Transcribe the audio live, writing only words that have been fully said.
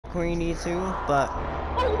Queenie too, but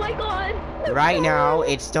Oh my god! right now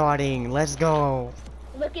it's starting. Let's go!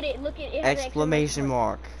 Look at it, look at it. Exclamation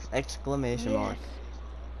mark! Exclamation mark!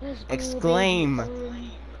 Let's go, Exclaim!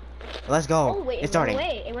 baby. Let's go! Oh wait, It's starting.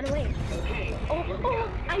 It went away. Oh,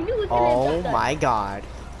 I knew it was gonna Oh abduct us. my god!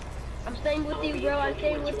 I'm staying with you, bro. I'm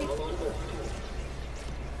staying with you.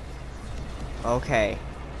 Okay.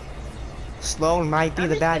 Sloan might be I'm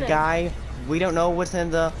the just bad gonna- guy. We don't know what's in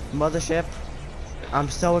the mothership. I'm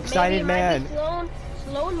so excited, Maybe it man. might be Sloan.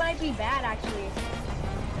 Sloan might be bad, actually.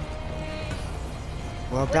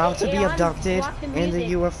 We're about to be Aeon, abducted block the in the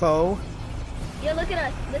music. UFO. Yeah, look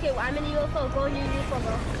at us. Look at, I'm in the UFO. Go in your UFO,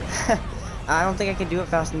 bro. I don't think I can do it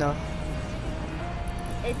fast enough.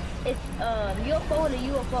 It's UFO and a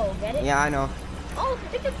UFO. Get it? Yeah, I know. Oh,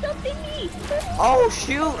 it's abducting me. Oh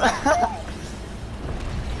shoot!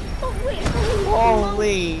 Oh wait.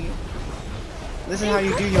 Holy! This is how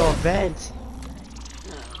you do your event.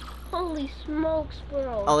 Holy smokes,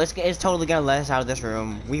 bro. Oh, it's totally gonna let us out of this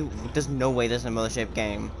room. There's no way this is a mothership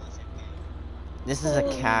game. This is a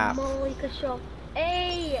cap. Holy moly,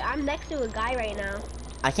 hey, I'm next to a guy right now.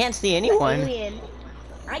 I can't see anyone. Alien.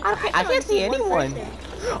 I can't see one anyone. person.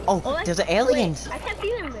 Oh, there's an aliens. Wait, I can't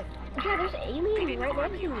see them. Yeah, there's aliens right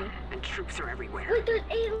next to me. And troops are everywhere. Wait, there's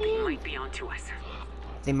They aliens. might be onto us.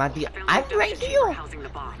 They might be. I found I'm the right chamber here. housing the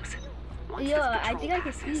bombs. Once Yeah, this I patrol think I can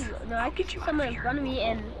passes, see you. No, I I'll can get see you out someone of in here. front of me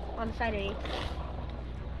and on the side of me.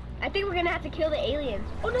 I think we're gonna have to kill the aliens.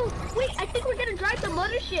 Oh no, wait, I think we're gonna drive the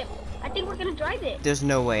mothership. I think we're gonna drive it. There's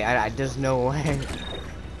no way. There's no way.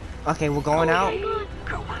 Okay, we're going Oh out. my god.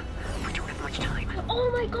 Go. We don't have much time.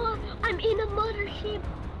 Oh my god, I'm in a mothership.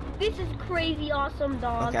 This is crazy awesome,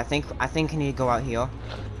 dog. Okay, I think I need to go out here.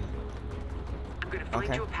 I'm gonna find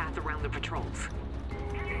Okay. you a path around the patrols.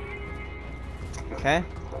 Okay.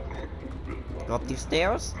 Go up these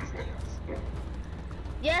stairs.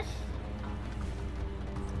 Yes.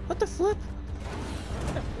 What the flip?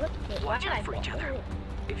 Watch out for each other.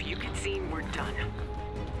 If you get seen, we're done.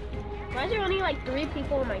 Why is there only like 3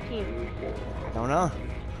 people on my team? I don't know.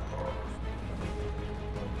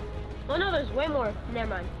 Oh no, there's way more. Never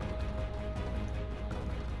mind.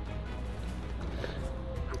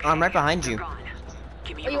 Okay, I'm right behind they're you. gone.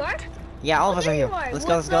 Give me Oh, a you are? moment. Yeah, all of us are There here. you are. Let's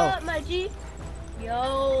go. Let's go. What's up, my G?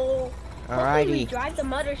 Yo. Hopefully we Alrighty. drive the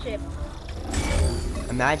mothership.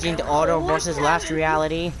 Imagine the auto versus last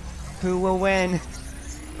reality. Who will win?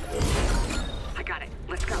 I got it.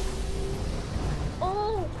 Let's go.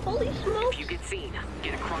 Oh, holy smokes. If you get seen,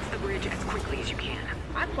 get across the bridge as quickly as you can.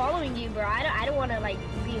 I'm following you, bro. I don't want to like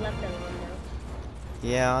be left alone though.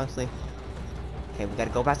 Yeah, honestly. Okay, we gotta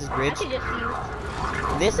go past this I bridge. could just see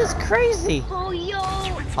you. This is crazy. Oh, yo.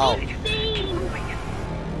 Oh. Insane.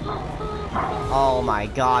 Oh my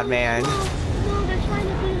god, man. No, they're trying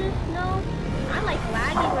to do this. No. I'm like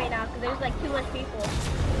lagging right now because there's like too much people.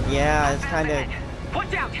 Yeah, it's kind of.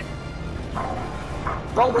 Watch out!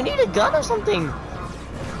 Bro, we need a gun or something.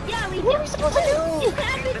 Yeah, we What are we supposed to do? It's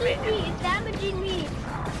damaging me. It's damaging me.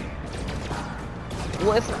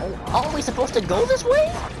 Well, are we supposed to go this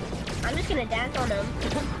way? I'm just gonna dance on them.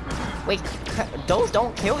 Wait, those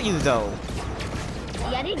don't kill you though.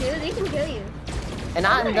 Yeah, they do. They can kill you. And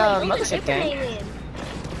not in the Those are mothership different gang. aliens.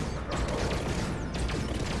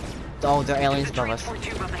 Oh, they're aliens above us. Transport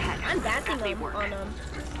tube up ahead. I'm dancing That may on work. them.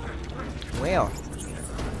 Where?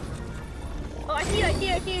 Oh, I see you. I see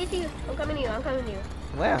you. I see you. I see you. I'm coming to you. I'm coming to you.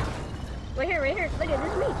 Where? Right here. Right here. Look at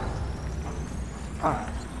this. Is me. Oh,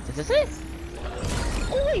 is this it?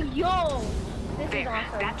 Oh, yo. This is There.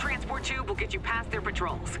 awesome. That transport tube will get you past their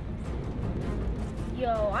patrols.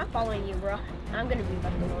 Yo, I'm following you, bro. I'm gonna be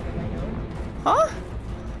left alone if I know. Huh?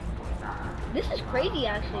 This is crazy,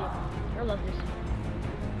 actually. I love this.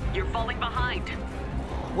 You're falling behind.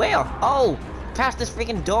 Where? Oh, past this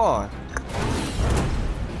freaking door.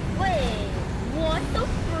 Wait, what the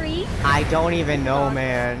freak? I don't even know,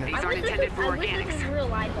 man. These aren't intended for I wish this was organics. real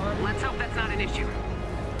life on. Let's hope that's not an issue.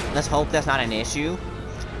 Let's hope that's not an issue.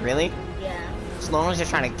 Really? Yeah. Sloan's just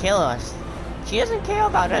trying to kill us. She doesn't care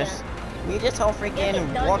about us. We just all Yes, freaking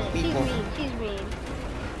it walk doesn't. people. She's mean. She's mean.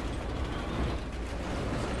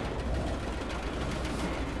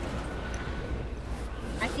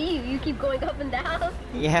 I see you. You keep going up and down.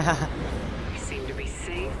 Yeah. We seem to be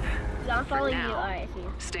safe. Yeah, I'm For following you. now. Alright, I see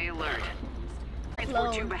you. Stay alert. Slow.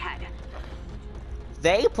 Transport tube ahead.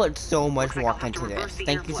 They put so much Looks like I'll work have to into reverse this. the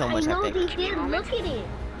Thank you so airflow. much, I know Epic. they did. Look at it.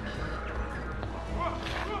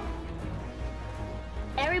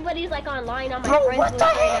 Everybody's like online on my Bro, friends what the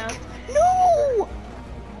list right heck? No!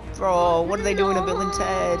 Bro, what are they doing to Bill and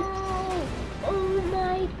Ted? No. Oh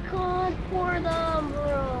my god, for them,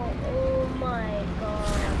 bro. Oh my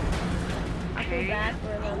god. Okay, too bad for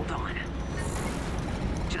them. Hold on.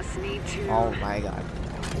 Just need to. Oh my god.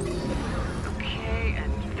 Okay,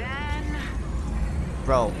 and then.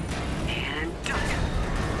 Bro. And done.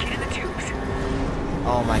 Get in the tubes.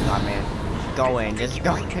 Oh my god, man. Go in. Just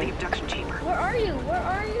go To the in. abduction chamber. Where are you? Where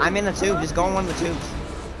are you? I'm in the tube. Just go in one of the tubes.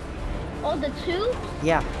 Oh, the tube?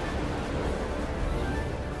 Yeah.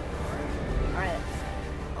 Alright.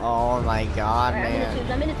 Oh my god, Alright,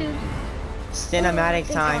 man. I'm in the tubes. Cinematic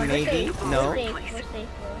Thank time, God, we're maybe? safe. No? We're safe. We're safe.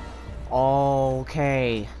 Bro.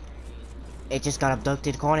 Okay. It just got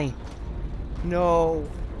abducted, Connie. No.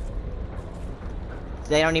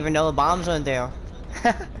 They don't even know the bombs are in there.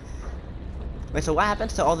 Wait, so what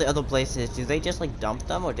happens to all the other places? Do they just like dump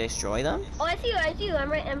them or destroy them? Oh, I see you. I see you.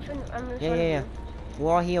 I'm in front Yeah, of yeah, yeah. you.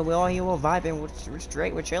 We're all here. We're vibing. We're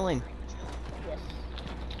straight. We're chilling. Yes.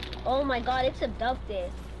 Oh my God, it's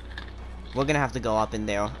abducted. We're gonna have to go up in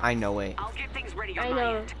there. I know it. I'll get things ready I on my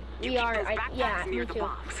know. end. You We keep are. those Yeah, backpacks near me the too.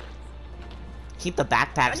 bombs. Keep the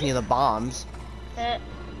backpacks near the bombs. I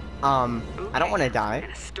don't want to die. We're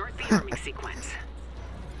gonna start the arming sequence.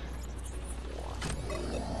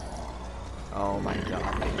 Oh my god.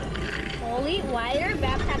 Holy, why are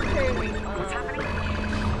backpacks turning? What's happening?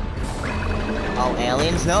 Oh,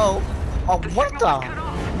 aliens? No. Oh, what signal the? was cut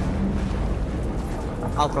off.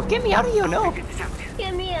 Oh, bro, get me out of here. No. Figure this out.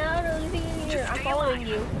 Get me out of here. Just I'm stay following alive.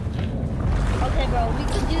 you. Okay, bro, we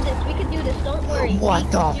can do this. We can do this. Don't worry. What we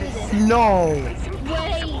the? can do this. No. It's Wait,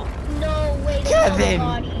 impossible. no, wait. Kevin!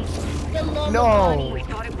 The lava No. body. We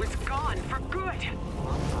thought it was gone for good.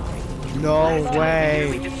 No We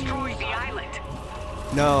way. destroyed the island.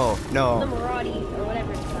 No, The no. Maraudy, or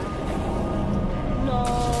whatever it's called. No.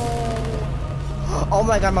 Oh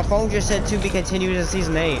my god, my phone just said to be continued in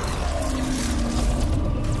season 8.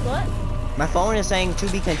 What? My phone is saying to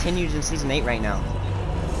be continued in season 8 right now.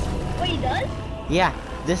 Wait, he does? Yeah,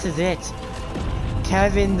 this is it.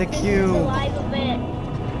 Kevin the This is the Cube. live event.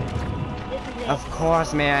 This is it. Of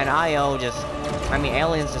course, man. IO just. I mean,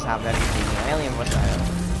 aliens just have everything. Alien, what's IO?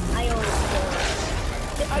 I own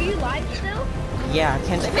it. Are you live still? Yeah,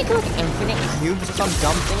 can they make like infinite cubes or some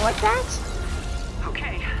dumb thing like that?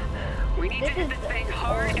 Okay. We need This to hit is this the, thing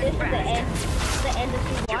hard this and is the fast. end. The end of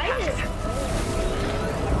season. Why is it?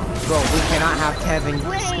 Bro, we cannot have Kevin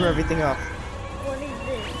Wait. screw everything up. What is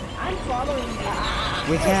this? I'm following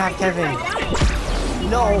you. We can't have Kevin.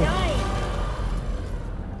 No.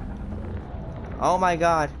 Oh my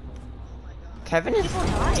god. Kevin is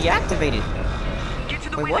deactivated. Get to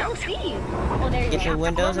the Wait, I what? don't see you. Oh, there you Get go. your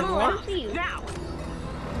windows, Oh, no, I everyone. don't see you. Now.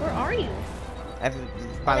 Where are you? By the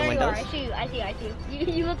There you are. windows. I see you. I see you. I see you.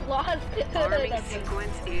 You look lost. Arming That's it.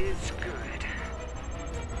 sequence is good.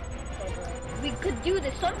 We could do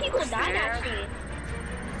this. Some people Almost died there. actually.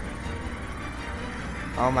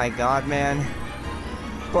 Oh my god, man.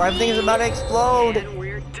 Bro, everything is about to explode. And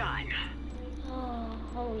we're done. Oh,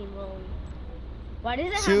 holy moly. Why does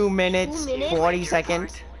it have 2 minutes, 2 minutes? 40 Your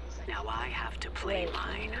seconds. part. Now I have to play Wait.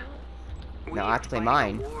 mine. No, I have to play We are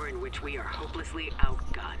fighting mine. a war in which we are hopelessly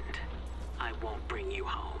outgunned. I won't bring you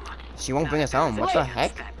home. She won't bring us Not home. there's What a the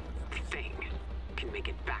chance heck? That thing can make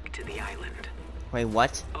it back to the island. Wait,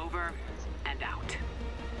 what? Over and out.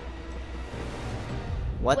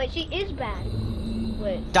 What? Wait, she is bad.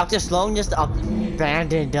 Wait, Dr. Sloan just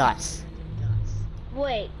abandoned us.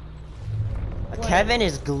 wait, What? Kevin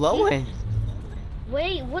is glowing.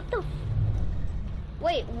 wait, what the?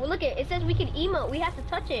 Wait, well, look at it. It says we can emote. We have to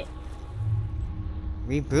touch it.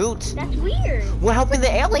 Reboot. That's weird. We're helping the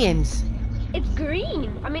aliens. It's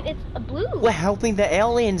green. I mean, it's a blue. We're helping the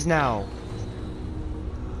aliens now.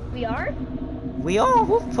 We are? We are.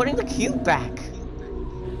 We're putting the cube back.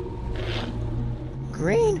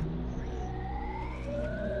 Green.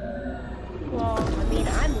 Well, I mean,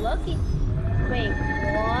 I'm lucky. Wait,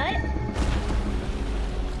 what?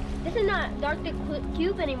 This is not Dr.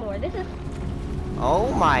 Cube anymore. This is,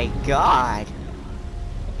 Oh my god.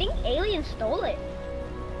 I think aliens stole it.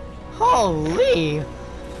 Holy.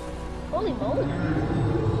 Holy moly.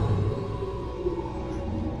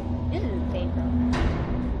 This is insane, bro.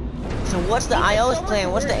 So what's the These are IO's so much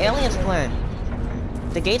plan? What's the worse. aliens' plan?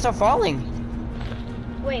 The gates are falling.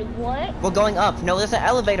 Wait, what? We're going up. No, there's an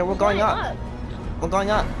elevator. We're going up. We're going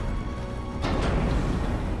up.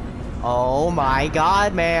 Oh my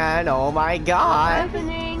god, man. Oh my What's god.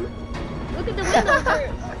 happening? Look at the windows.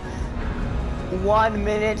 They're- 1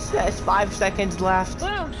 minute, 5 seconds left.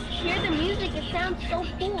 Bro, hear the music. It sounds so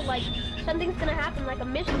cool. Like something's gonna happen, like a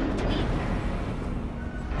mission complete.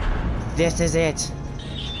 This is it.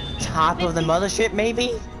 Top of the mothership,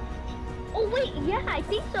 maybe? Oh wait, yeah, I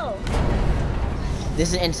think so.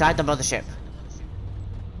 This is inside the mothership.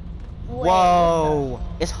 Wait, Whoa.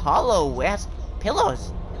 It's hollow.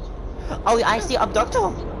 Pillars. Oh, I see abductor.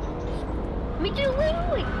 Me too. Wait.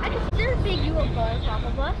 I can see there's a big UFO on top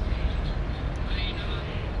of us.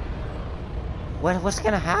 What's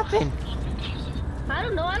gonna happen? I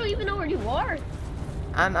don't know. I don't even know where you are.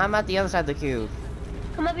 I'm at the other side of the cube.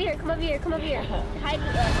 Come over here. Hide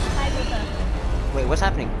with us. Wait, what's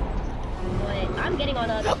happening? Wait, I'm getting on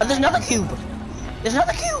the other Oh, there's side. another cube. There's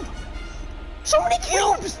another cube. So many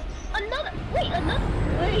cubes.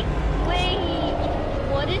 Wait.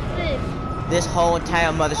 What is this? This whole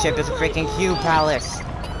entire mothership is a freaking cube palace.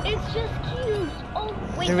 It's just cubes. Oh,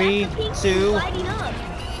 wait. 3, that's the pink 2, cube lighting up.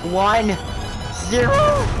 1, 0.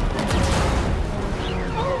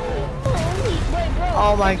 Holy, wait, bro.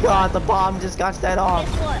 Oh my god, the bomb just got set off.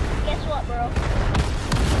 Guess what, bro?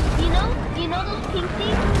 You know those pink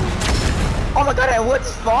things? Oh my god, and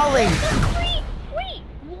wood's falling. Wait,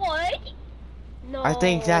 what? No. I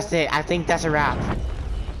think that's it. I think that's a wrap.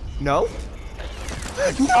 No?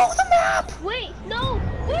 No, the map! Wait, no,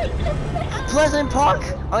 wait. Pleasant Park!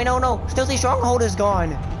 Oh, no. Stealthy Stronghold is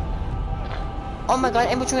gone. Oh my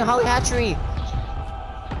god, in between Holly Hatchery.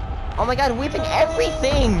 Oh my god, whipping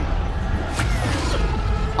everything.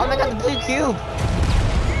 Oh my god, the blue cube.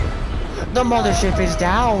 The mothership is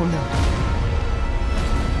down.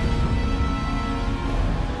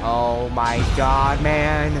 Oh my god,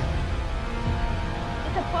 man.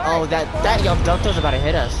 Oh, that abductor's about to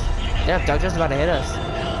hit us. That abductor's about to hit us.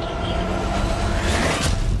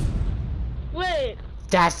 Wait.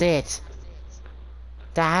 That's it.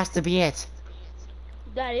 That has to be it.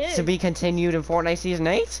 That is. To be continued in Fortnite Season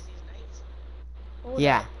 8? Hold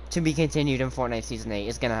Yeah, up. to be continued in Fortnite Season 8.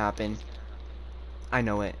 It's gonna happen. I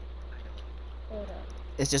know it. Hold up.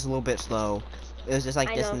 It's just a little bit slow. It was just like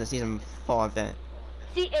I this know. in the Season 4 event.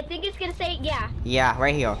 See, I think it's gonna say, yeah. Yeah,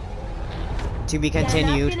 right here. To be that's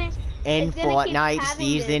continued gonna- in it's gonna keep Fortnite having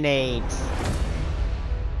Season 8.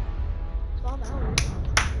 12 hours.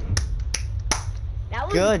 That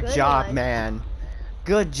was a Good job, one. man.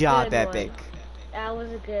 Good job, Good one. Epic. That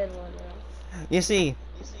was a good one, bro. You see,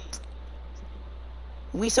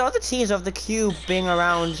 we saw the tease of the cube being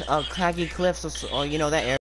around craggy cliffs or you know, that area.